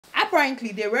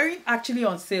apparently they weren't actually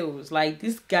on sales. Like,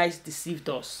 these guys deceived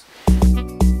us.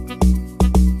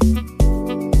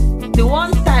 The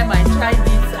one time I tried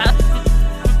it,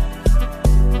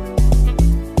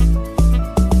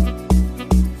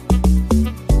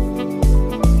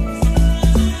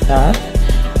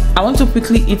 I want to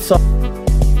quickly eat some.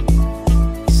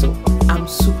 So I'm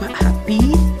super happy.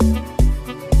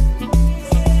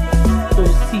 So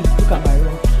see, look at my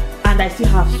room, and I still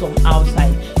have some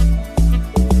outside.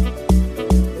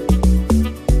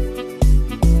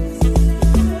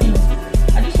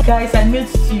 Guys, I made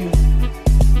stew.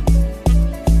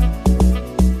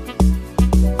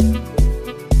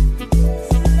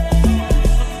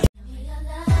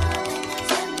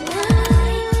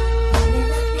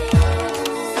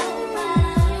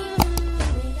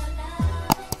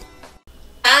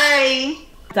 Hi.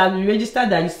 It has been registered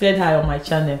that you said hi on my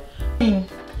channel.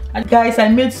 Guys, I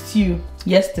made stew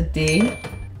yesterday.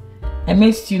 I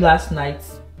made stew last night.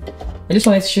 I just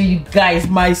wanted to show you guys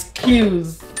my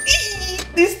skills.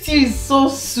 This tea is so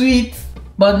sweet,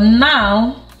 but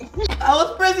now I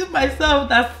was praising myself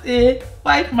as a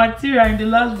white material in the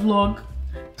last vlog.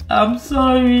 I'm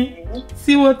sorry.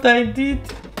 See what I did,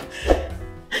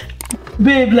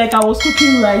 babe? Like, I was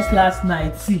cooking rice last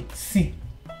night. See,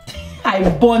 I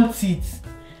burnt it.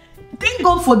 Thank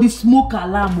God for the smoke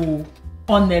alarm. Oh,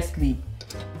 honestly,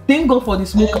 thank God for the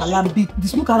smoke alarm. The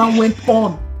smoke alarm went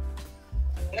on.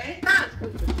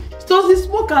 So the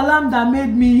smoke alarm that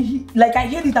made me, like, I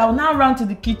heard it, I will now run to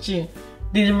the kitchen.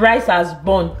 The rice has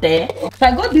burnt there. So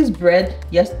I got this bread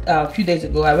a few days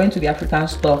ago. I went to the African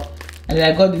store and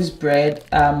then I got this bread,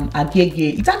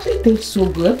 agege. It actually tastes so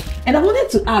good. And I wanted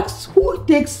to ask,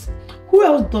 who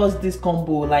else does this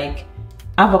combo, like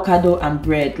avocado and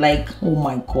bread? Like, oh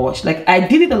my gosh, like, I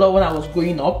did it a lot when I was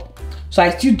growing up, so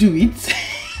I still do it.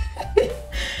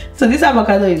 So this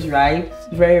avocado is ripe,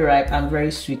 very ripe and very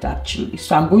sweet actually.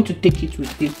 So I'm going to take it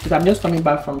with this because I'm just coming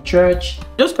back from church.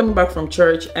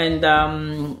 And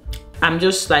I'm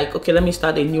just like, okay, let me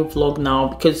start a new vlog now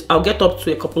because I'll get up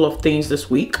to a couple of things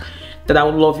this week that I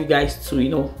would love you guys to, you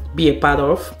know, be a part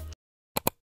of.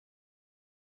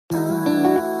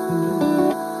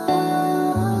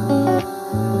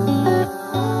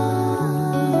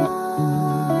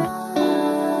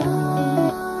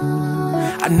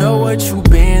 I know what you've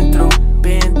been through.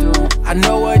 I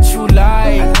know what you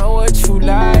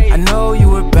like. I know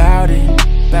you about it.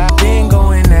 Been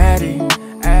going at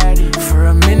it for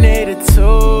a minute or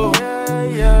two.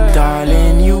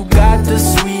 Darling, you got the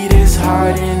sweetest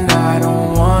heart and I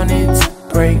don't want it to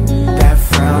break. That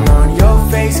frown on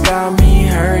your face got me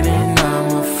hurting.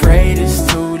 I'm afraid it's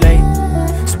too late.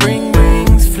 Spring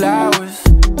brings flowers,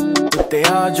 but they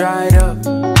all dried up.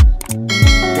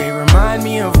 They remind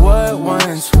me of what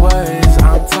once was.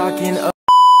 I'm talking up.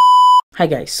 Hi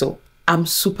guys, so I'm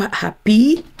super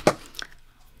happy.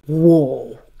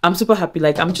 Whoa, I'm super happy.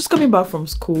 Like, I'm just coming back from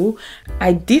school.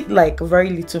 I did like very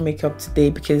little makeup today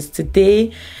because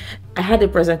today I had a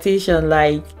presentation,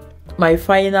 like my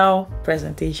final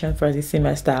presentation for the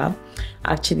semester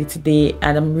actually today,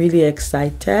 and I'm really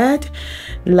excited.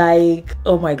 Like,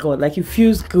 oh my god, like, it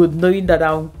feels good knowing that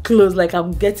I'm close, like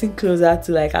I'm getting closer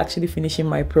to like actually finishing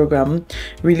my program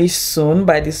really soon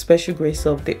by the special grace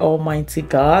of the Almighty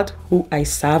God who I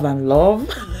serve and love.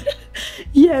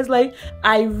 Yes, like,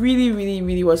 I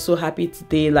really was so happy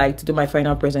today, like, to do my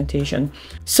final presentation.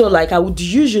 So like, I would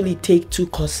usually take 2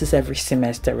 courses every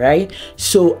semester, right?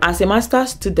 So as a master's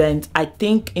student, I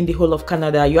think in the whole of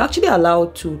Canada, you're actually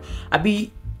allowed to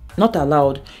not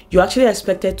allowed, you're actually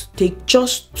expected to take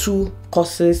just 2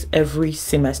 courses every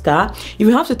semester. If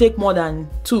you have to take more than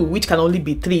 2, which can only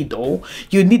be 3 though,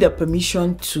 you need a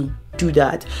permission to do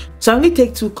that. So I only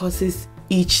take 2 courses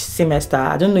each semester.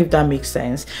 I don't know if that makes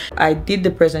sense. I did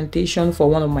the presentation for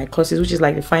one of my courses, which is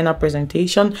like the final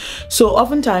presentation. So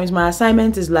oftentimes my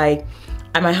assignment is like,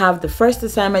 I might have the first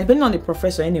assignment, depending on the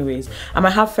professor anyways. I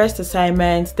might have first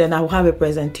assignment, then I will have a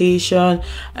presentation,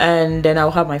 and then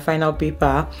I'll have my final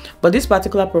paper. But this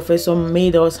particular professor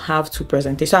made us have 2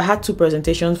 presentations. So I had 2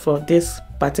 presentations for this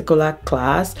particular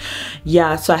class.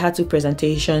 Yeah, so I had 2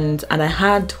 presentations, and I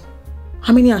had,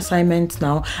 how many assignments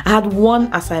now? I had 1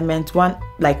 assignment, one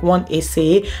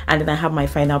essay, and then I have my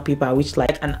final paper, which is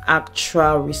like an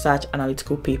actual research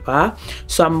analytical paper.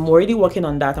 So I'm already working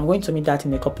on that. I'm going to submit that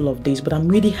in a couple of days, but I'm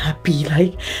really happy.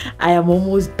 Like, I am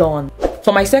almost done.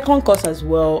 For my second course as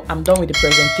well, I'm done with the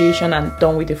presentation. I'm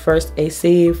done with the first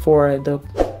essay for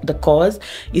the course.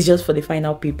 It's just for the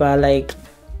final paper. Like,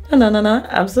 no.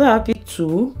 I'm so happy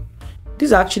too.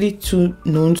 These are actually 2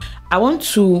 noons. I want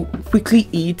to quickly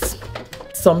eat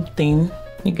something.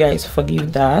 You guys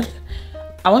forgive that.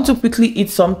 I want to quickly eat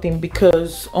something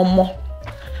because I'm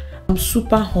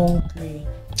super hungry.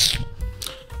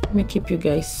 Let me keep you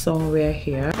guys somewhere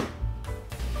here.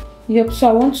 Yep, so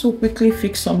I want to quickly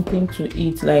fix something to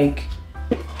eat, like,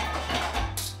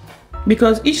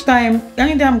 because each time,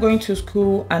 any day I'm going to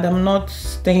school and I'm not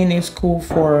staying in school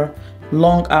for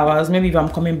long hours, maybe if I'm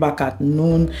coming back at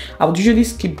noon, I would usually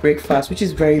skip breakfast, which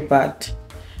is very bad.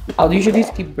 I'll usually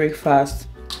skip breakfast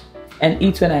and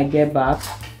eat when I get back.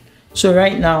 So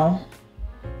right now,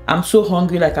 I'm so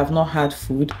hungry, like I've not had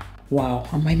food. Wow,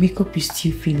 and my makeup is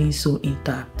still feeling so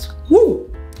intact. Woo!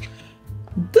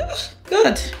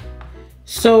 Good.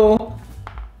 So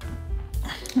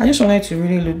I just wanted to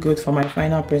really look good for my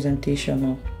final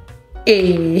presentation.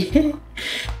 Hey.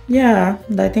 Yeah,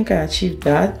 I think I achieved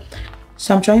that.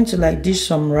 So I'm trying to like dish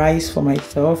some rice for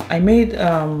myself. I made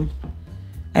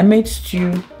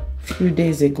stew a few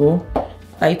days ago,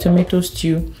 like tomato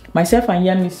stew. Myself and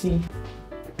Yamisi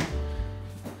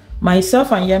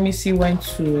went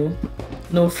to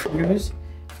No Frills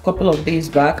a couple of days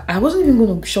back. I wasn't even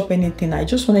going to shop anything. I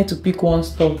just wanted to pick one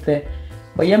stuff there.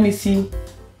 But Yamisi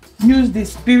used the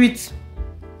spirit.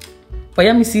 But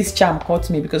Yamisi's charm caught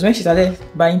me, because when she started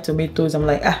buying tomatoes, I'm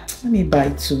like, let me buy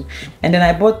two. And then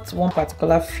I bought one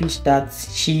particular fish that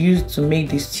she used to make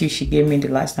the stew she gave me the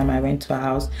last time I went to her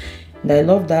house. And I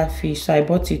love that fish, so I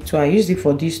bought it too. I used it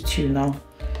for this stew now.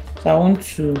 So I want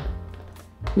to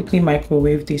quickly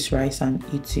microwave this rice and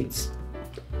eat it.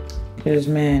 Because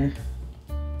man,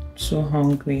 I'm so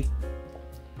hungry.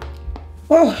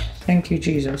 Oh, thank you,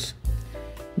 Jesus.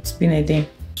 It's been a day.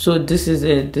 So this is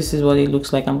it. This is what it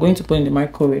looks like. I'm going to put it in the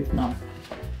microwave now.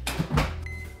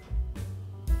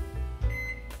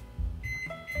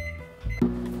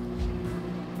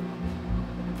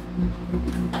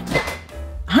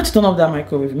 I had to turn off that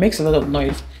microwave. It makes a lot of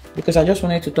noise because I just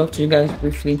wanted to talk to you guys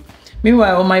briefly.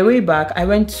 Meanwhile, on my way back, I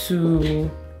went to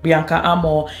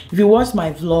ℙ𝕤𝕤𝕤𝕤. If you watched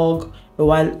my vlog a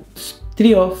while,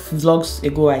 3 vlogs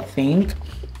ago, I think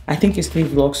it's 3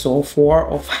 vlogs or 4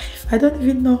 or 5. I don't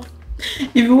even know.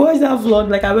 If you watch that vlog,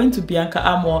 like I went to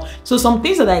ℙ𝕤𝕤𝕤𝕤. So some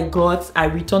things that I got, I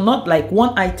returned. Not like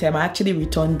one item, I actually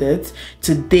returned it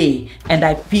today, and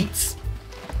I picked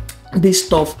this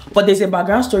stuff. But there's a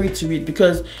background story to it,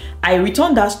 because I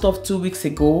returned that stuff 2 weeks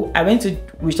ago. I went to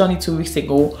return it 2 weeks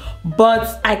ago,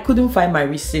 but I couldn't find my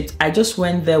receipt. I just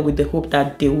went there with the hope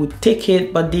that they would take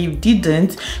it, but they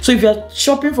didn't. So if you're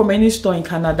shopping from any store in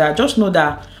Canada, just know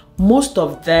that most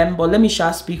of them, but let me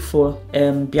just speak for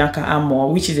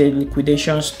ℙ𝕤𝕤𝕤𝕤, which is a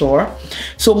liquidation store.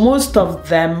 So most of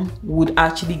them would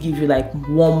actually give you like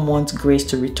 1 month grace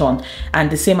to return, and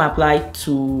the same applied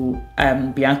to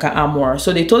ℙ𝕤𝕤𝕤𝕤.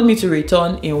 So they told me to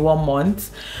return in 1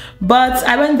 month, but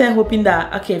I went there hoping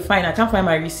that, okay, fine, I can't find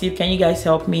my receipt, can you guys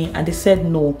help me? And they said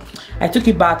no. I took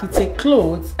it back. It's a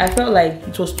clothes. I felt like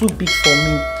it was too big for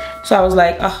me. So I was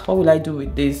like, what will I do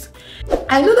with this?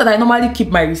 I know that I normally keep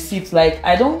my receipts. Like,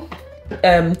 I don't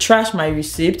trash my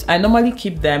receipts. I normally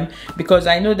keep them because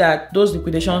I know that those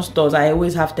liquidation stores, I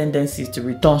always have tendencies to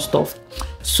return stuff.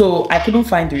 So I couldn't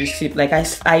find the receipt. Like,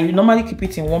 I normally keep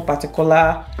it in one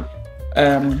particular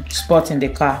spot in the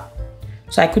car.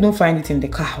 So I couldn't find it in the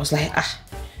car. I was like,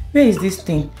 where is this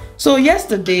thing? So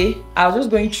yesterday, I was just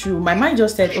going through, my mind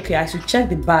just said, okay, I should check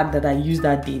the bag that I used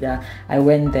that day that I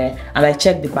went there. And I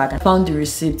checked the bag. I found the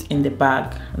receipt in the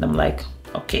bag. And I'm like,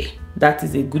 okay, that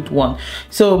is a good one.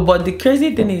 So, but the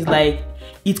crazy thing is, like,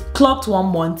 it clocked 1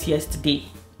 month yesterday.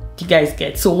 You guys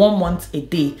get, so 1 month a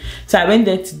day. So I went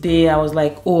there today. I was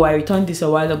like, oh, I returned this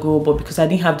a while ago, but because I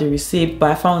didn't have the receipt,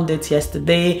 but I found it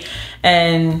yesterday.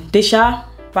 And they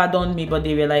pardon me, but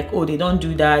they were like, oh, they don't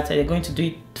do that, they're going to do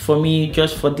it for me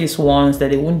just for this once,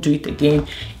 that they won't do it again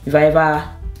if I ever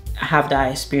have that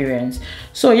experience.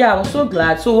 So yeah, I was so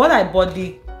glad. So what I bought,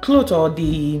 the cloth, or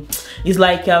it's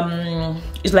like a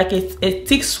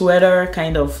thick sweater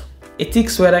kind of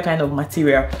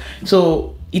material.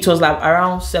 So it was like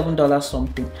around $7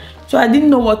 something. So I didn't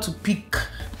know what to pick.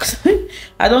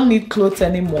 I don't need clothes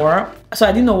anymore, so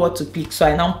I didn't know what to pick. So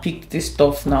I now picked this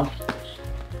stuff now.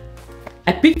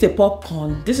 I picked a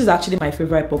popcorn. This is actually my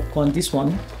favorite popcorn, this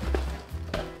one.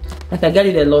 Like, I get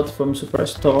it a lot from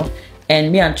Superstore,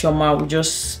 and me and Chioma will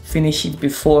just finish it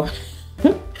before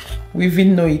we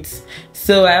even know it.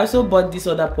 So I also bought this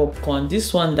other popcorn,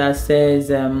 this one that says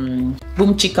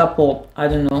Boom Chicka Pop. I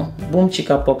don't know, Boom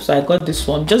Chicka Pop. So I got this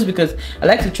one just because I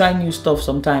like to try new stuff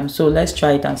sometimes. So let's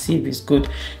try it and see if it's good.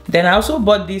 Then I also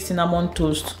bought this cinnamon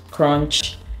toast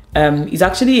crunch. It's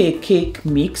actually a cake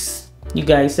mix. You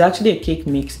guys, it's actually a cake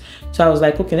mix. So I was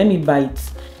like, okay, let me buy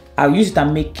it. I'll use it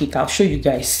and make cake. I'll show you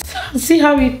guys. See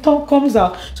how it all comes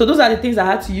out. So those are the things I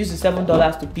had to use the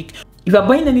 $7 to pick. if you're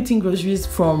buying anything groceries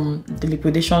from the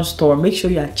liquidation store, make sure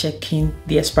you are checking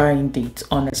the expiring date,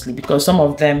 honestly, because some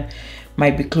of them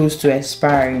might be close to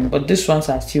expiring, but these ones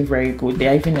are still very good.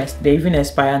 They even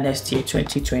expire next year,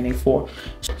 2024.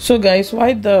 So guys,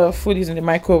 while the food is in the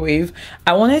microwave,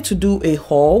 I wanted to do a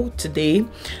haul today.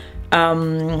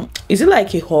 Is it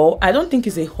like a haul? I don't think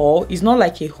it's a haul. It's not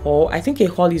like a haul. I think a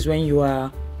haul is when you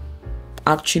are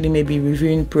actually maybe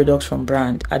reviewing products from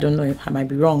brand. I don't know, if I might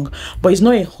be wrong, but it's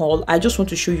not a haul. I just want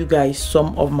to show you guys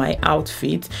some of my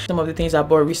outfits, some of the things I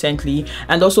bought recently,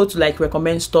 and also to like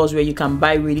recommend stores where you can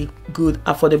buy really good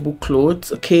affordable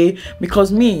clothes, okay?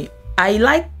 Because me, I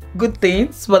like good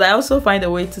things, but I also find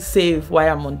a way to save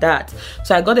while I'm on that.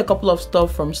 So I got a couple of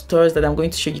stuff from stores that I'm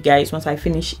going to show you guys once I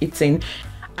finish eating.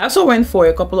 I also went for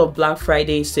a couple of Black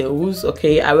Friday sales,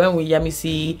 okay? I went with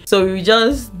Yamisi. So we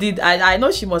just did, I know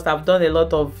she must have done a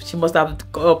lot of, she must have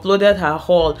uploaded her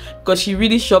haul because she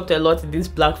really shopped a lot in this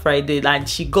Black Friday and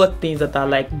she got things that are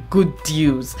like good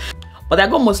deals. But I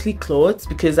got mostly clothes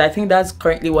because I think that's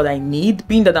currently what I need,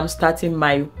 being that I'm starting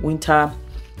my winter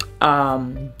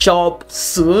job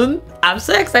soon. I'm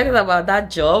so excited about that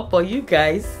job, but you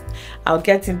guys, I'll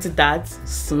get into that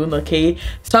soon, okay?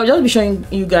 So I'll just be showing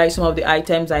you guys some of the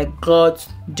items I got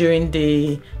during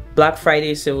the Black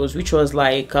Friday sales, which was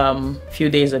like a few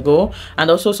days ago,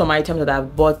 and also some items that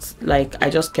I've bought. Like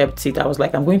I just kept it. I was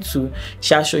like, I'm going to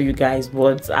show you guys,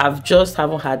 but I've just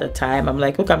haven't had the time. I'm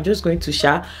like, okay, I'm just going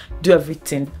to do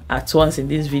everything at once in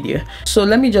this video. So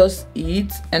let me just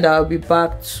eat and I'll be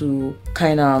back to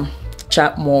kind of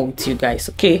chat more with you guys,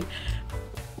 okay?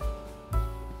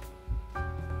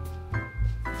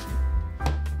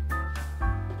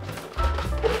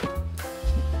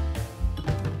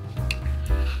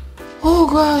 Oh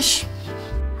gosh,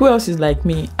 who else is like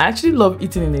me? I actually love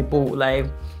eating in a bowl. Like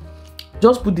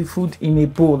just put the food in a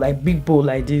bowl, like big bowl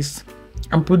like this,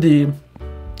 and put the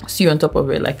stew on top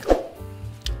of it. Like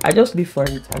I just live for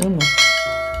it. I don't know,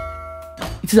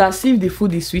 it is as if the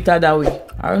food is sweeter that way.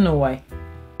 I don't know why.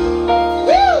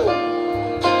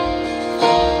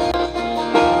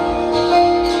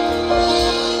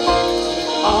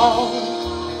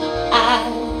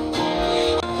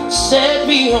 Set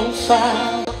me on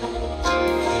fire.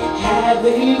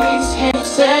 Having these hands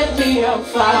set me on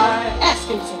fire. Ask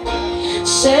him to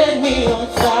set me on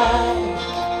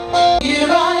fire. Here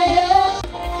I am,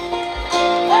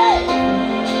 hey.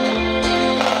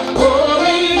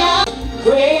 Pouring out,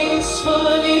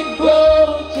 gracefully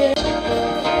broken.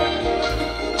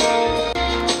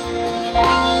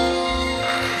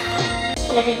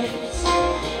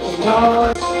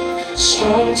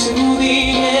 Strong to the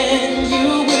end, you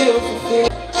will fulfill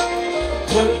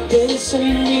purpose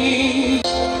in me.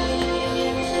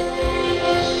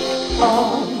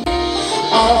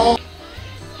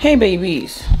 Hey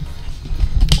babies.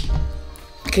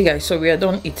 Okay guys, so we are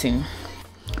done eating.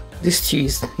 This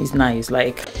cheese is nice,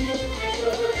 like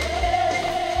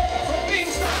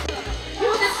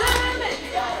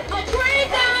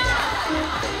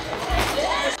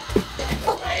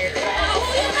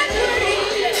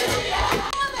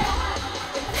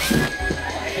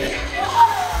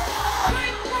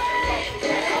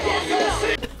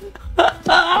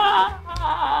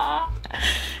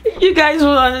you guys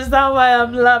will understand why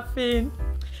I'm laughing.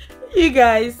 You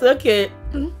guys, okay,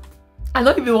 I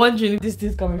know you've been wondering if this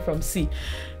thing's coming from. See,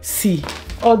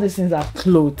 all these things are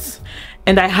clothes,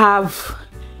 and I have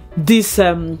this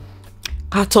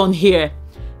carton here.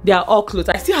 They are all clothes.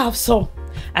 I still have some,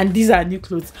 and these are new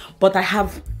clothes, but I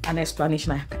have an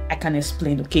explanation. I can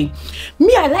explain, okay?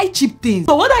 Me, I like cheap things,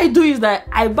 so what I do is that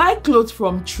I buy clothes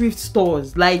from thrift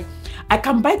stores. Like I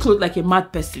can buy clothes like a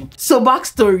mad person. So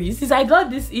backstory, since I got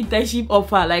this internship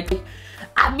offer, like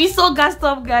I be so gassed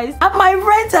up, guys, and my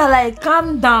friends are like,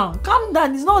 calm down,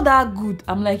 it's not that good.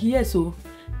 I'm like, yeah, so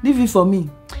leave it for me.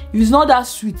 If it's not that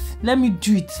sweet, let me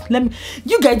do it.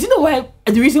 You guys, do you know why?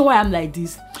 The reason why I'm like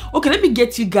this? Okay, let me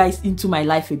get you guys into my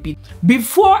life a bit.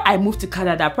 Before I moved to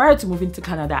Canada, prior to moving to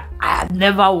Canada, I had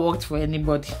never worked for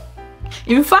anybody.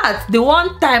 In fact, the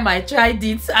one time I tried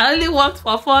it, I only worked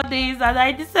for 4 days and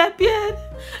I disappeared.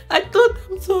 I told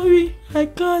them, sorry, I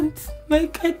can't.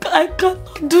 Like, I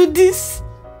cannot do this.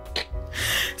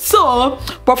 So,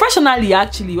 professionally,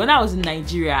 actually, when I was in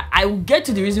Nigeria, I will get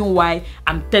to the reason why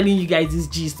I'm telling you guys this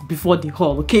gist before the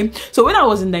haul, okay? So, when I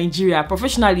was in Nigeria,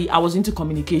 professionally, I was into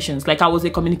communications. Like, I was a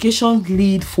communications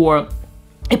lead for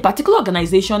a particular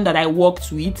organization that I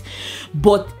worked with,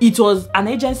 but it was an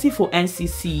agency for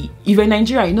NCC. If you're in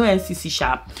Nigeria, you know NCC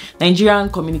sharp, Nigerian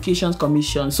Communications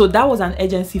Commission. So that was an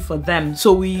agency for them.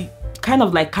 So we kind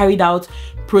of like carried out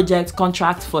project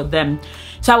contracts for them.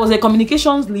 So I was a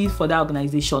communications lead for that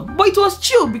organization, but it was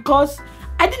chill because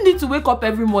I didn't need to wake up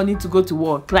every morning to go to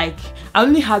work. Like, I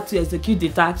only had to execute the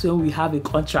tasks when we have a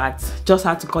contract. Just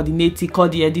had to coordinate it, call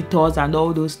the editors and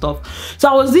all those stuff. So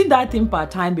I was doing that thing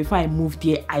part-time before I moved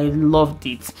here. I loved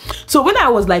it. So when I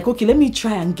was like, okay, let me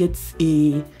try and get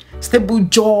a stable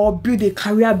job, build a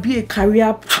career, be a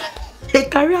career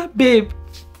babe.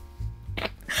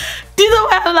 Do you know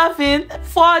why I'm laughing?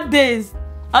 4 days.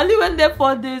 I only went there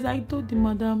 4 days. I told the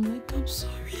madam, like, I'm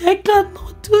sorry, I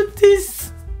cannot do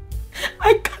this.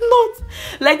 I cannot.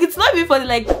 Like, it's not even funny.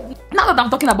 Like, now that I'm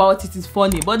talking about it, it's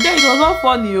funny, but then it was not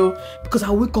funny, because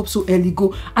I wake up so early,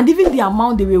 go, and even the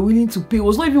amount they were willing to pay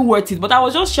was not even worth it. But I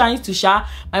was just trying to share.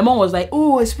 My mom was like,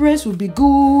 oh, experience will be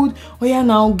good. Oh yeah,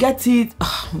 now get it.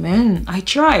 Oh, man, I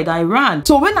tried, I ran.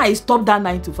 So when I stopped that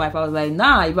 9 to 5, I was like,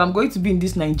 nah, if I'm going to be in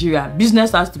this Nigeria,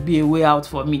 business has to be a way out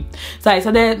for me. So I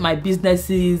started my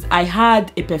businesses. I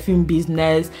had a perfume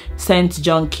business, Scent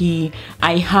Junkie.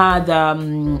 I had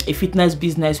a fitness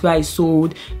business where I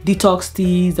sold detox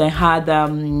teas. I had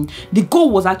the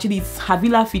goal was actually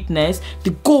Havila Fitness.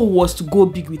 The goal was to go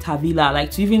big with Havila,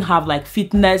 like to even have like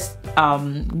fitness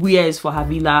wears for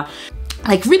Havila,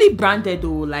 like really branded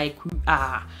though. Like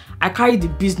I carried the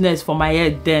business for my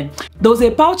head then. There was a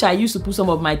pouch I used to put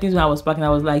some of my things when I was packing. I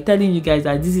was like telling you guys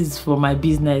that this is for my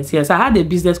business. Yes, I had a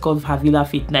business called Havila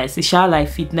Fitness. It's like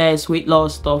fitness, weight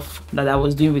loss stuff that I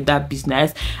was doing with that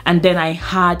business. And then I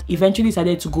had eventually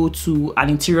decided to go to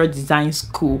an interior design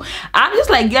school. I'm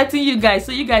just like getting you guys,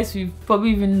 so you guys will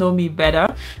probably even know me better.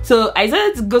 So I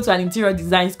decided to go to an interior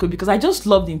design school because I just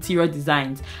loved interior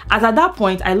designs. As at that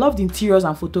point, I loved interiors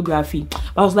and photography.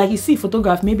 I was like, you see,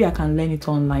 photography, maybe I can learn it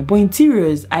online. But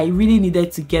interiors, I really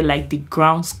needed to get like the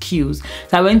ground skills.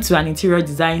 So I went to an interior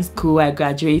design school. I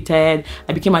graduated.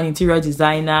 I became an interior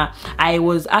designer. I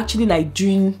was actually like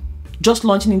just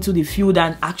launching into the field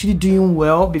and actually doing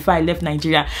well before I left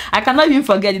Nigeria. I cannot even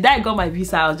forget it. That I got my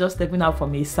visa, I was just stepping out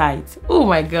from a site. Oh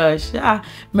my gosh,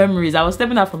 memories. I was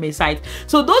stepping out from a site.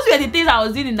 So those were the things I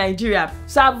was doing in Nigeria.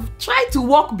 So I've tried to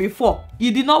work before.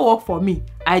 It did not work for me.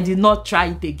 I did not try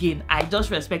it again. I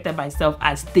just respected myself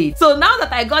and stayed. So now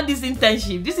that I got this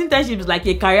internship is like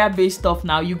a career-based stuff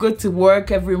now. You go to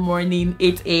work every morning,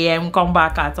 8 a.m., come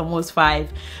back at almost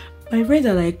 5. My friends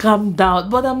are like, calm down.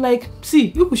 But I'm like,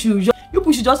 see, you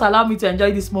should just allow me to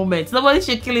enjoy this moment. Nobody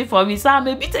should kill it for me. So I'm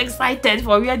a bit excited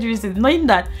for weird reasons, knowing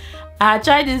that I had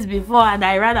tried this before and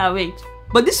I ran away.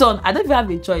 But this one, I don't even have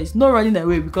a choice. No running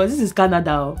away, because this is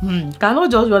Canada.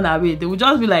 Cannot just run away. They will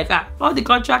just be like, all the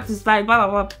contract is signed, blah,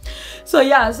 blah, blah. So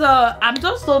yeah, so I'm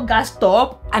just so gassed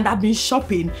up and I've been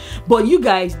shopping. But you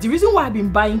guys, the reason why I've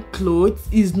been buying clothes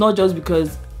is not just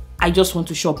because I just want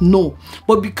to shop, no.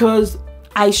 But because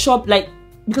I shop, like,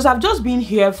 because I've just been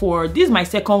here for, this is my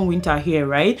second winter here,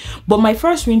 right? But my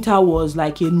first winter was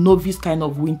like a novice kind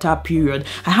of winter period.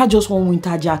 I had just one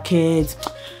winter jacket,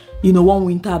 you know, one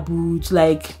winter boot,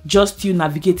 like just still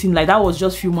navigating. Like that was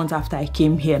just a few months after I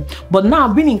came here. But now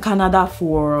I've been in Canada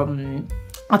for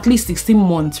at least 16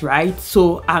 months, right?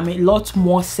 So I'm a lot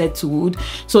more settled.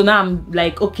 So now I'm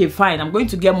like, okay, fine, I'm going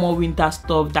to get more winter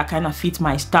stuff that kind of fits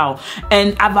my style.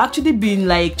 And I've actually been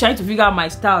like trying to figure out my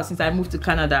style since I moved to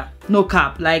Canada. No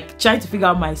cap, like trying to figure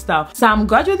out my style. So I'm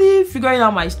gradually figuring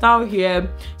out my style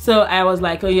here. So I was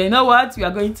like, oh, you know what, we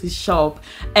are going to shop.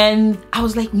 And I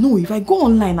was like, no, if I go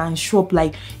online and shop,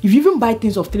 like if you even buy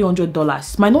things of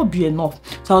 $300, it might not be enough.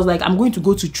 So I was like, I'm going to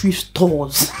go to thrift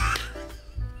stores.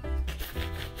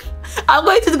 I'm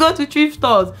going to go to thrift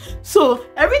stores. So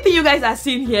everything you guys are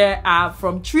seeing here are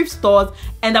from thrift stores,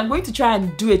 and I'm going to try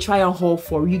and do a try on haul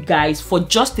for you guys for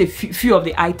just a few of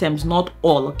the items, not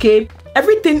all, okay?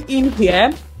 Everything in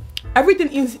here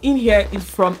is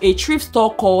from a thrift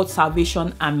store called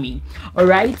Salvation Army. All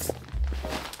right,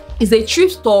 it's a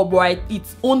thrift store, but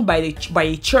it's owned by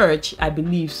a church, I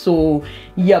believe. So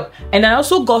yep. And I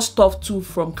also got stuff too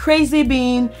from Crazy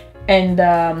Bean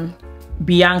and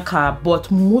Bianca,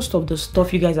 but most of the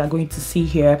stuff you guys are going to see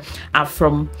here are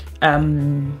from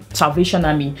Salvation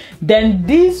Army. Then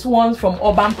these ones from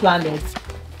Urban Planet.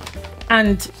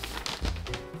 And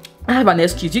I have an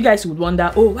excuse. You guys would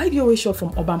wonder, oh, why do you always shop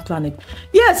from Urban Planet?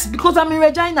 Yes, because I'm in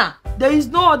Regina. There is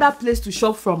no other place to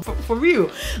shop from, for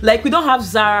real. Like, we don't have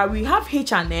Zara, we have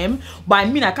H&M, but I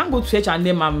mean, I can't go to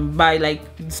H&M and buy, like,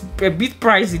 it's a bit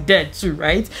pricey there too,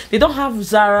 right? They don't have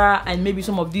Zara and maybe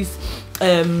some of these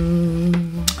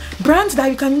brands that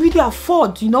you can really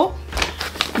afford, you know,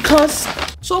 because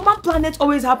so Urban Planet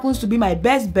always happens to be my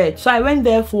best bet. So I went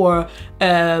there for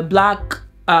black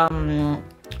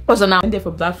Also, now I went there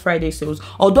for Black Friday sales,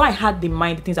 although I had in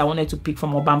mind the things I wanted to pick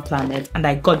from Urban Planet, and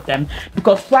I got them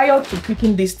because prior to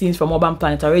picking these things from Urban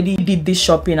Planet, I already did this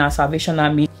shopping at Salvation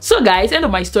Army. So guys, end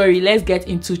of my story, let's get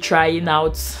into trying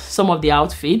out some of the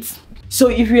outfits. So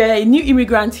if you're a new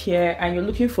immigrant here and you're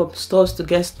looking for stores to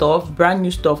get stuff, brand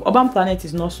new stuff, Urban Planet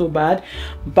is not so bad,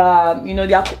 but you know,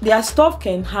 their stuff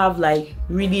can have like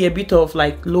really a bit of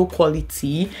like low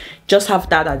quality. Just have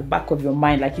that at the back of your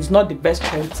mind, like it's not the best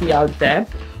quality out there.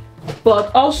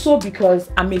 But also because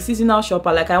I'm a seasonal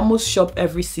shopper, like I almost shop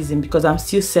every season because I'm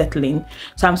still settling,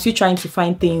 so I'm still trying to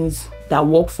find things that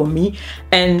work for me,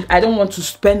 and I don't want to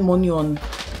spend money on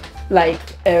like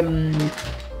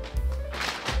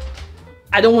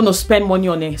I don't want to spend money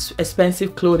on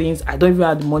expensive clothing. I don't even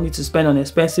have the money to spend on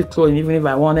expensive clothing even if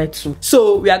I wanted to.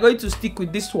 So we are going to stick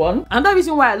with this one. And the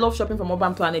reason why I love shopping from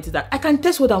Urban Planet is that I can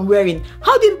test what I'm wearing.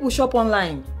 How do people shop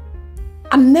online?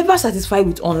 I'm never satisfied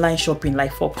with online shopping,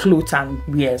 like for clothes and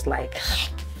wears. Like,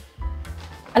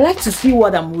 I like to see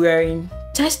what I'm wearing,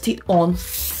 test it on,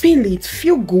 feel it,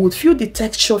 feel good, feel the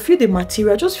texture, feel the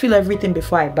material, just feel everything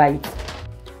before I buy it.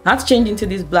 I had to change into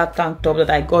this black tank top that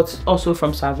I got also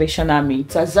from Salvation Army.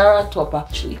 It's a Zara top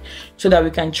actually, so that we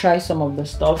can try some of the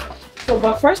stuff. So,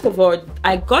 but first of all,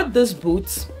 I got this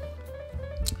boots.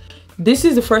 This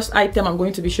is the first item I'm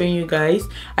going to be showing you guys.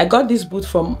 I got this boot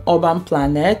from Urban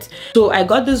Planet. So I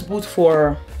got this boot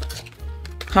for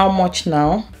how much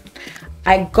now?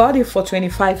 I got it for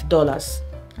 $25.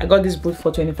 I got this boot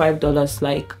for $25.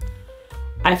 Like,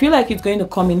 I feel like it's going to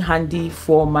come in handy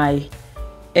for my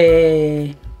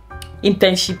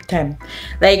internship time.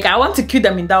 Like, I want to kill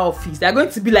them in that office. They're going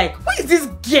to be like, who is this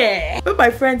girl? When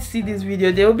my friends see this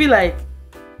video, they will be like,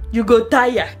 you go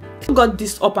tire. I got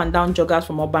this up and down joggers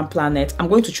from Urban Planet. I'm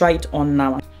going to try it on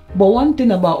now. But one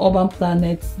thing about Urban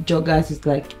Planet joggers is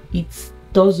like, it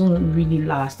doesn't really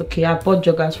last. Okay, I bought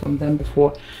joggers from them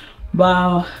before,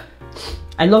 but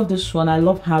I love this one. I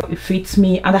love how it fits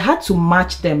me, and I had to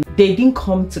match them. They didn't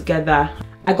come together.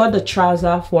 I got the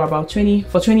trouser for about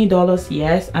 $20,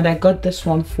 yes, and I got this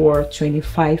one for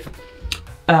 $25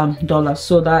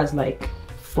 so that's like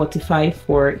 $45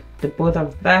 for the both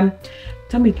of them.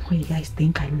 Tell me what you guys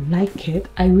think. I like it.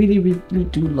 I really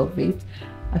do love it.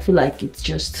 I feel like it's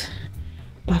just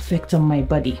perfect on my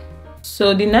body.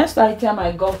 So the next item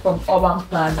I got from Urban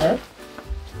Planet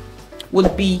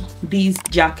would be these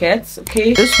jackets.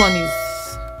 Okay, this one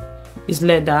is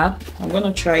leather. I'm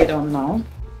gonna try it on now.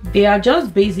 They are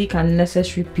just basic and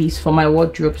necessary piece for my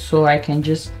wardrobe, so I can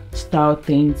just style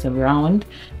things around.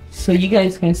 So you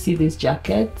guys can see this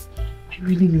jacket. I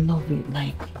really love it,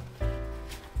 like,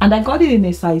 and I got it in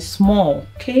a size small,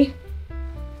 okay,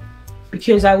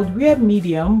 because I would wear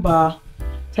medium, but I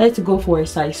decided to go for a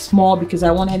size small because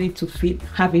I wanted it to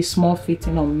have a small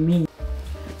fitting on me.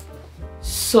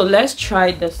 So let's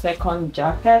try the second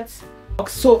jacket.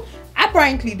 So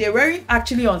apparently they weren't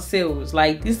actually on sales.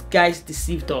 Like, these guys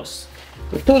deceived us.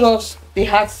 They told us they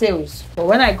had sales, but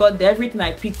when I got there, everything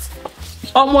I picked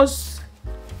almost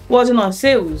wasn't on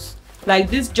sales. Like,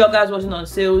 this joggers wasn't on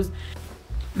sales,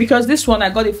 because this one I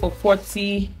got it for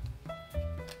 $40.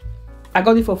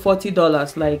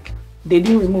 Like, they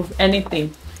didn't remove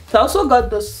anything. So I also got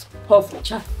this puffer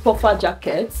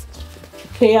jacket.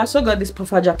 Okay, I also got this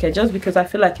puffer jacket just because I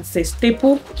feel like it's a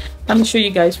staple. Let me show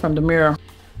you guys from the mirror.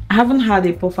 I haven't had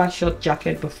a puffer short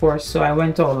jacket before, so I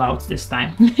went all out this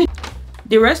time.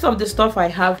 The rest of the stuff I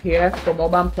have here from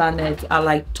Urban Planet are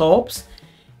like tops.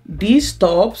 These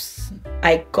tops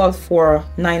I got for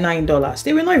 $99.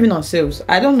 They were not even on sales.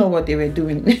 I don't know what they were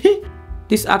doing.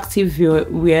 This active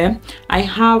wear, I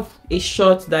have a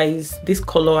short that is this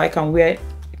color. I can wear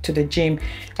to the gym.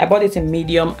 I bought it in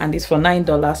medium, and it's for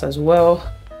 $9 as well.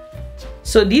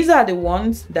 So these are the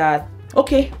ones that,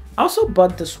 okay, I also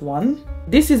bought this one.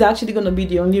 This is actually going to be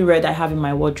the only red I have in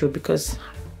my wardrobe because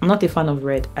I'm not a fan of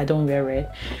red. I don't wear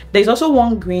red. There's also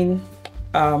one green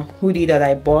hoodie that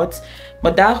I bought,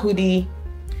 but that hoodie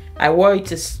I wore it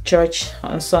to church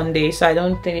on Sunday, so I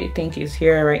don't think it's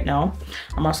here right now.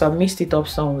 I must have missed it up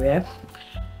somewhere.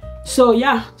 So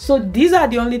yeah, so these are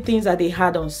the only things that they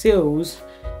had on sales.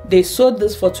 They sold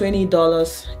this for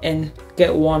 $20 and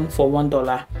get one for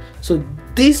 $1. So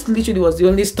this literally was the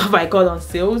only stuff I got on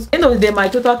sales. End of the day, my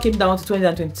total came down to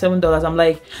 $20 and $27. I'm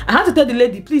like, I had to tell the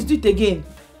lady, please do it again,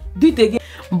 do it again.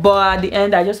 But at the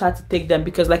end, I just had to take them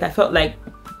because, like, I felt like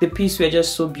the pieces were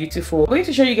just so beautiful. I'm going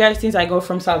to show you guys things I got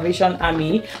from Salvation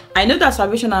Army. I know that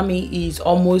Salvation Army is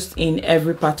almost in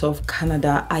every part of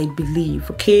Canada, I believe.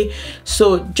 Okay,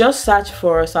 so just search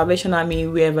for Salvation Army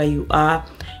wherever you are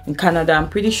in Canada. I'm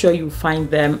pretty sure you'll find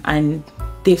them, and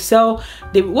they sell,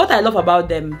 what I love about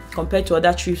them compared to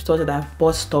other thrift stores that I've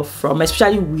bought stuff from,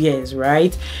 especially wears,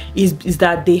 right, is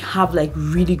that they have like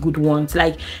really good ones.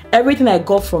 Like everything I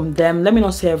got from them, let me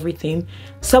not say everything,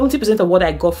 70% of what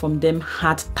I got from them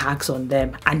had tags on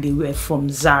them, and they were from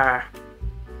Zara.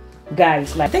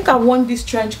 Guys, like I think I won this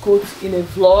trench coat in a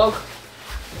vlog,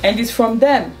 and it's from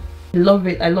them. I love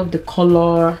it. I love the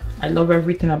color. I love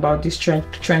everything about this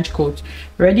trench coat.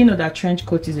 You already know that trench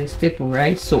coat is a staple,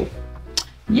 right? So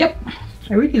yep,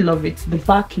 I really love it. The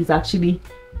back is actually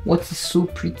what is so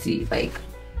pretty. Like,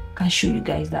 I can show you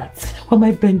guys that. Why am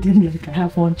I bending like I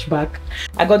have hunchback?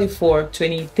 I got it for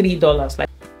 $23. Like,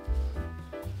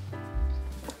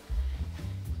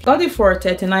 got it for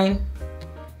 39.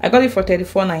 I got it for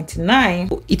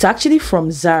 $34.99. It's actually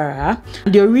from Zara.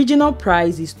 The original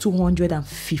price is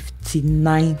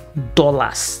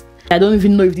 $259. I don't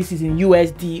even know if this is in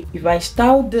USD. If I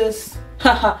style this,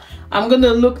 I'm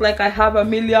gonna look like I have $1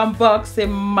 million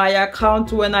in my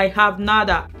account when I have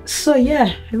nada. So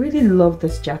yeah, I really love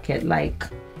this jacket. Like,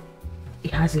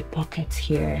 it has a pocket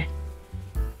here.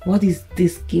 What is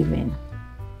this giving?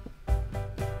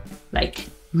 Like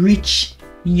rich,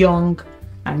 young,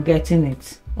 and getting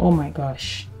it. Oh my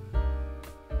gosh.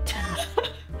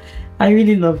 I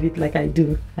really love it. Like I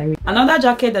do. Another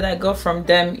jacket that I got from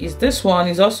them is this one.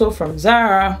 It's also from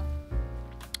Zara.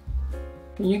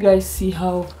 Can you guys see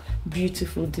how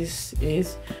beautiful this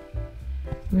is?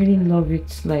 Really love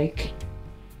it. Like,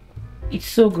 it's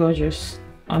so gorgeous,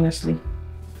 honestly.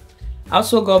 I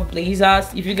also got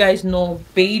blazers. If you guys know,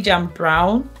 beige and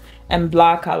brown and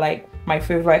black are like my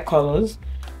favorite colors.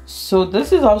 So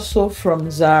this is also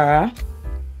from Zara.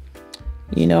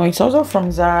 You know, it's also from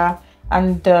Zara,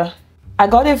 and I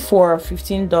got it for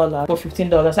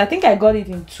 $15. I think I got it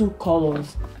in 2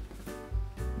 colors.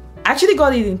 I actually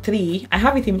got it in 3.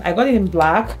 I got it in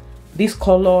black, this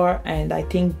color, and I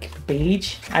think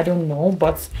beige. I don't know,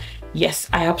 but yes,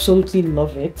 I absolutely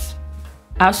love it.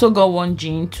 I also got one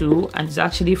jean too, and it's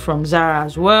actually from Zara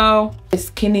as well. A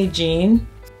skinny jean.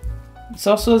 It's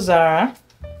also Zara.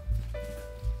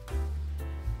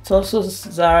 It's also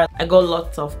Zara. I got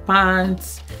lots of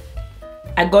pants.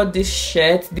 I got this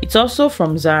shirt. It's also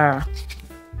from Zara.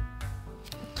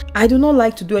 I do not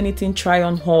like to do anything try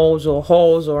on hauls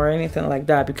or anything like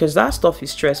that, because that stuff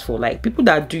is stressful. Like, people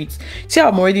that do it, see how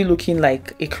I'm already looking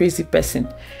like a crazy person.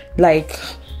 Like,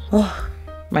 oh,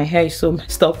 my hair is so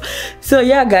messed up. So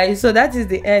yeah guys, so that is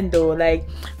the end though. Like,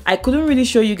 I couldn't really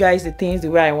show you guys the things the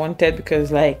way I wanted,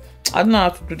 because like, I don't know how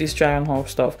to do this try on haul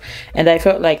stuff, and I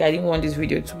felt like I didn't want this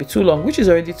video to be too long, which is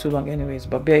already too long anyways,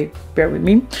 but bear with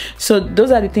me. So those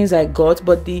are the things I got,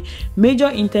 but the major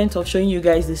intent of showing you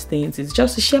guys these things is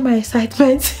just to share my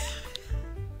excitement.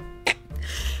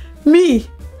 Me,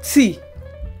 see,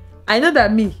 I know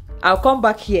that I'll come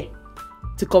back here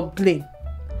to complain.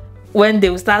 When they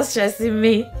will start stressing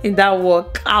me in that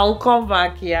work, I'll come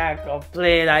back here and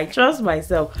complain. I trust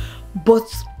myself. But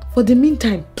for the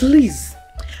meantime, please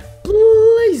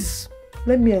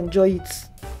let me enjoy it.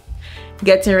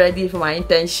 Getting ready for my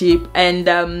internship,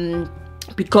 and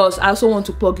because I also want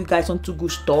to plug you guys onto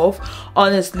good stuff.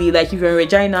 Honestly, like, if you're in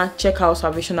Regina, check out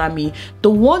Salvation Army, the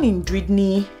one in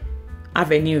Dridney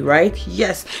Avenue, right?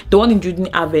 Yes, the one in Dridney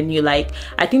Avenue. Like,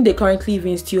 I think they currently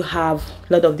even still have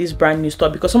a lot of this brand new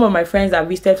stuff, because some of my friends that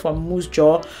visited from Moose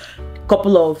Jaw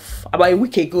about a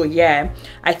week ago, yeah,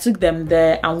 I took them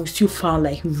there, and we still found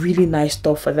like really nice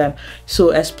stuff for them.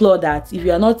 So explore that. If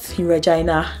you are not in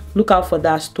Regina, look out for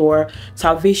that store,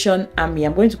 Salvation Army.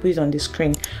 I'm going to put it on the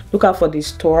screen. Look out for this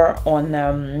store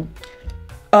on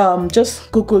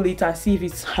just Google it and see if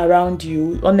it's around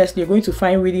you. Honestly, you're going to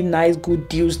find really nice, good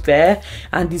deals there,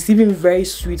 and it's even very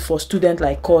sweet for students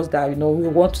like us that, you know, we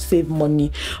want to save money.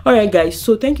 All right guys,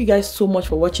 so thank you guys so much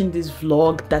for watching this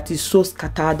vlog that is so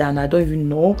scattered and I don't even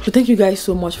know. So thank you guys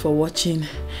so much for watching.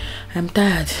 I'm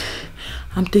tired.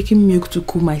 I'm taking milk to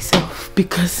cool myself,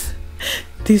 because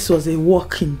this was a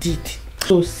walk indeed.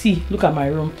 So see, look at my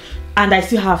room, and I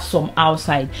still have some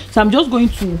outside, so I'm just going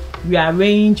to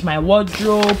rearrange my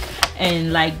wardrobe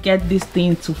and like get this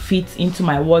thing to fit into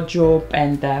my wardrobe.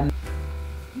 And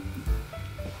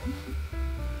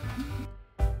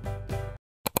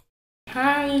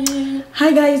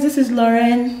hi guys, this is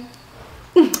Lauren.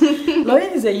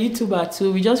 Lauren is a YouTuber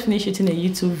too. We just finished shooting a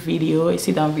YouTube video, a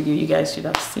sit down video. You guys should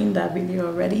have seen that video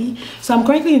already. So I'm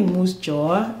currently in Moose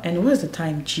Jaw, and what is the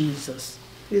time? Jesus,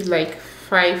 it's like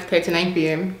 5:39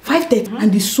 p.m. 5:30,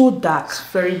 and it's so dark. It's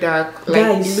very dark. Like,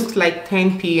 guys, it looks like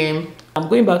 10 p.m. I'm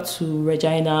going back to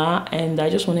Regina, and I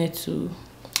just wanted to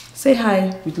say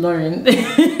hi with Lauren.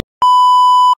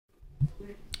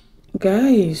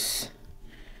 Guys,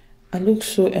 I look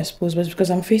so exposed, but it's because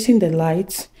I'm facing the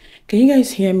lights. Can you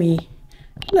guys hear me?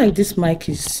 I feel like this mic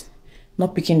is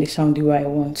not picking the sound the way I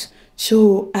want.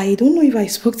 So I don't know if I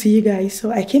spoke to you guys.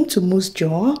 So I came to Moose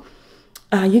Jaw.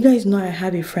 You guys know I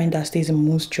have a friend that stays in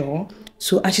Moose Jaw.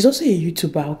 So, and she's also a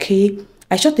YouTuber, okay?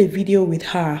 I shot a video with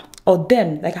her, or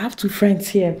them, like I have two friends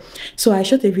here. So I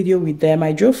shot a video with them.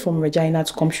 I drove from Regina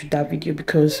to come shoot that video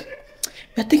because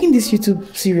we're taking this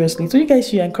YouTube seriously. So you guys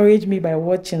should encourage me by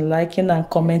watching, liking, and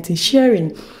commenting,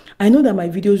 sharing. I know that my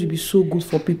videos will be so good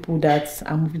for people that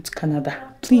are moving to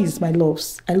Canada. Please, my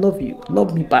loves, I love you.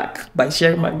 Love me back by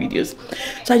sharing my videos.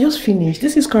 So I just finished.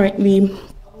 This is currently,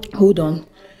 hold on,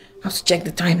 I have to check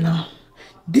the time now.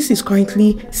 This is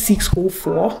currently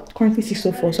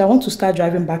 6:04. So I want to start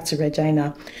driving back to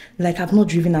Regina. Like, I've not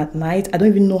driven at night. I don't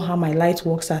even know how my light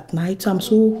works at night. So I'm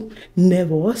so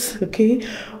nervous, okay?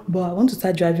 But I want to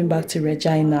start driving back to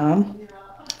Regina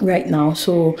right now.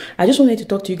 So I just wanted to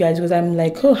talk to you guys because I'm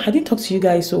like, oh, I didn't talk to you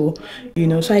guys. So, you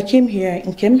know, so I came here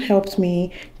and Kim helped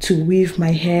me to weave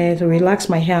my hair, to relax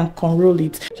my hair and unroll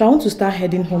it. So I want to start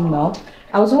heading home now.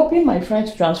 I was hoping my friends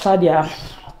to transfer their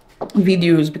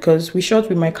videos because we shot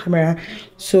with my camera,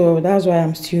 so that's why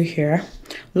I'm still here.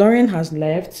 Lauren has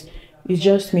left. It's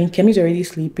just me. Kemi's already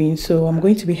sleeping, so I'm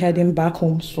going to be heading back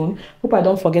home soon. Hope I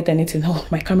don't forget anything. Oh,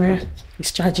 my camera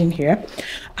is charging here.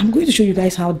 I'm going to show you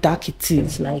guys how dark it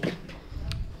is. Like,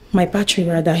 my battery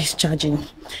rather is charging.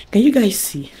 Can you guys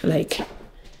see? Like,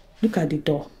 look at the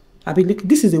door. I mean, look,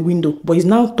 this is a window, but it's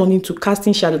now turning to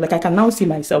casting shadow. Like, I can now see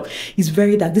myself. It's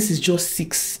very dark. This is just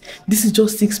 6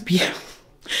 p.m.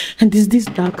 and this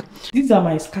dark. These are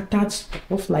my scattered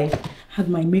stuff. Like, had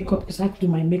my makeup because I have to do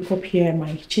my makeup here,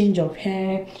 my change of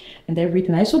hair and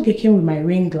everything. I also came with my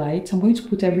ring light. I'm going to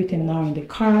put everything now in the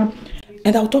car,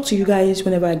 and I'll talk to you guys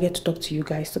whenever I get to talk to you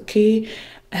guys, okay?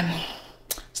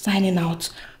 Signing out.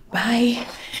 Bye.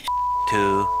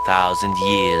 2,000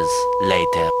 years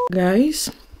later.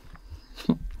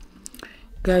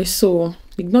 Guys, so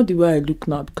ignore the way I look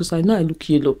now because I know I look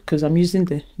yellow because I'm using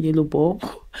the yellow bulb.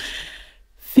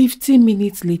 15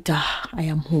 minutes later, I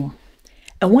am home.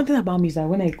 And one thing about me is that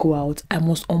when I go out, I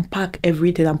must unpack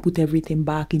everything and put everything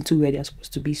back into where they're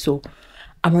supposed to be. So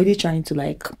I'm already trying to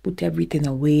like put everything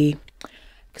away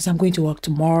because I'm going to work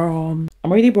tomorrow. I'm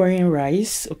already boiling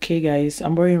rice. Okay, guys,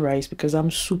 I'm boiling rice because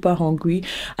I'm super hungry.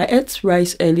 I ate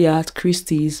rice earlier at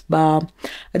Christie's, but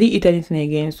I didn't eat anything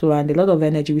again. So, and a lot of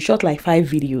energy. We shot like 5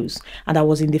 videos, and I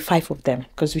was in the 5 of them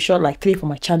because we shot like 3 for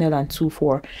my channel and 2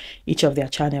 for each of their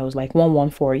channels, like one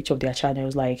for each of their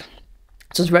channels. Like,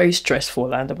 it was very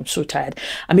stressful and I'm so tired.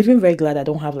 I'm even very glad I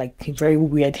don't have like a very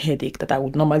weird headache that I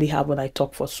would normally have when I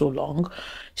talk for so long.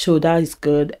 So that is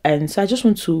good. And so I just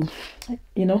want to,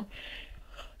 you know,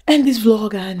 end this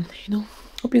vlog and, you know,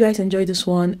 hope you guys enjoyed this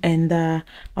one. And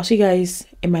I'll see you guys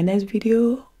in my next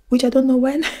video, which I don't know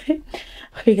when.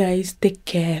 Okay, guys, take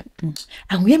care.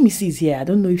 And where Missy is here, I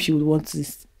don't know if she would want to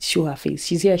show her face.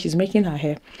 She's here, she's making her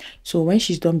hair. So when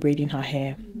she's done braiding her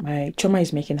hair, my Choma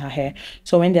is making her hair.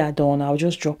 So when they are done, I'll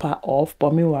just drop her off.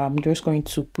 But meanwhile, I'm just going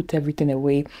to put everything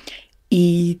away,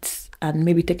 eat, and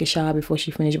maybe take a shower before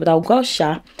she finishes. But I'll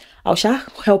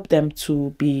help them to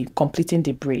be completing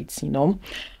the braids, you know.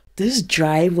 This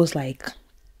drive was like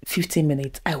 15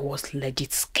 minutes. I was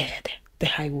legit scared. The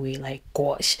highway, like,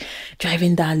 gosh,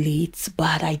 driving that late,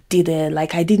 but I did it.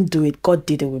 Like, I didn't do it, God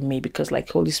did it with me because like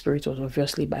Holy Spirit was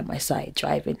obviously by my side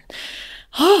driving.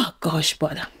 Oh gosh,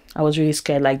 but I was really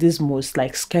scared. Like, this most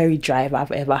like scary drive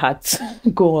I've ever had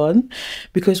to go on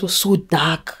because it was so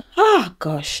dark. Oh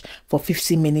gosh, for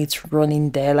 15 minutes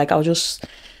running there, like I was just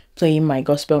playing my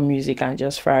gospel music and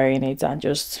just firing it and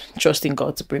just trusting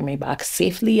God to bring me back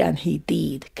safely, and he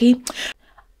did. Okay,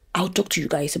 I'll talk to you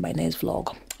guys in my next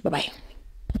vlog. Bye bye.